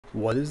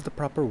What is the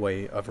proper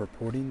way of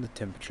reporting the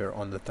temperature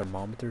on the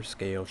thermometer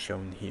scale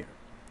shown here?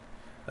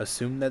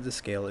 Assume that the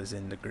scale is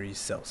in degrees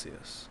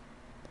Celsius.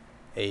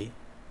 A.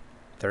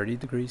 30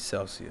 degrees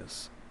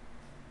Celsius.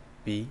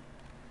 B.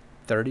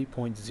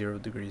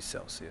 30.0 degrees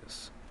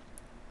Celsius.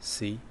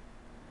 C.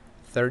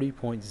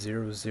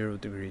 30.00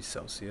 degrees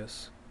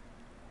Celsius.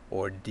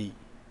 Or D.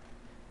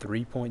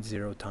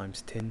 3.0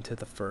 times 10 to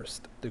the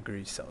first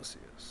degrees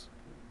Celsius.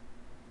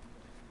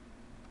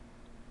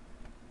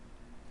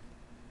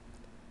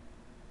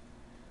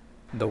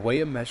 The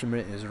way a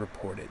measurement is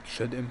reported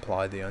should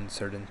imply the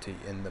uncertainty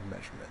in the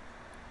measurement.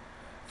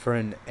 For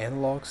an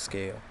analog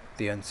scale,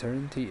 the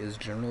uncertainty is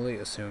generally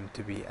assumed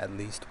to be at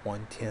least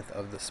 1/10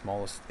 of the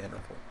smallest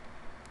interval.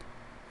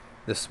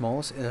 The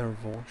smallest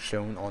interval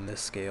shown on this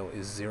scale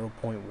is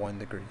 0.1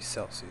 degrees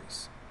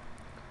Celsius.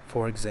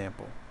 For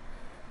example,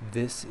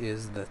 this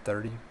is the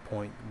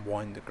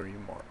 30.1 degree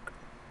mark,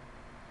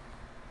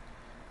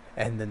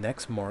 and the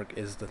next mark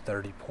is the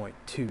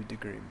 30.2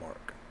 degree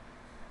mark.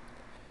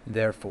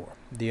 Therefore,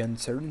 the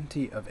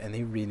uncertainty of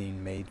any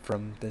reading made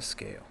from this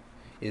scale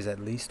is at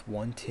least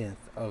 1/10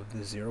 of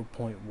the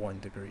 0.1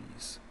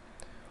 degrees.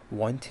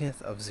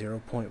 1/10 of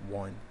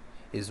 0.1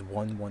 is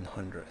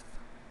 1/100th.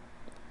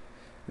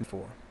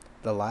 Therefore,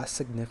 the last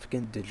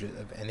significant digit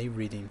of any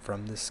reading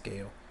from this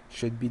scale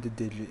should be the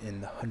digit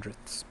in the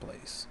hundredths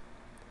place,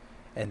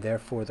 and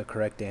therefore the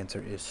correct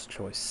answer is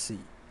choice C,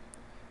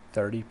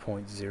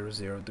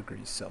 30.00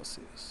 degrees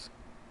Celsius.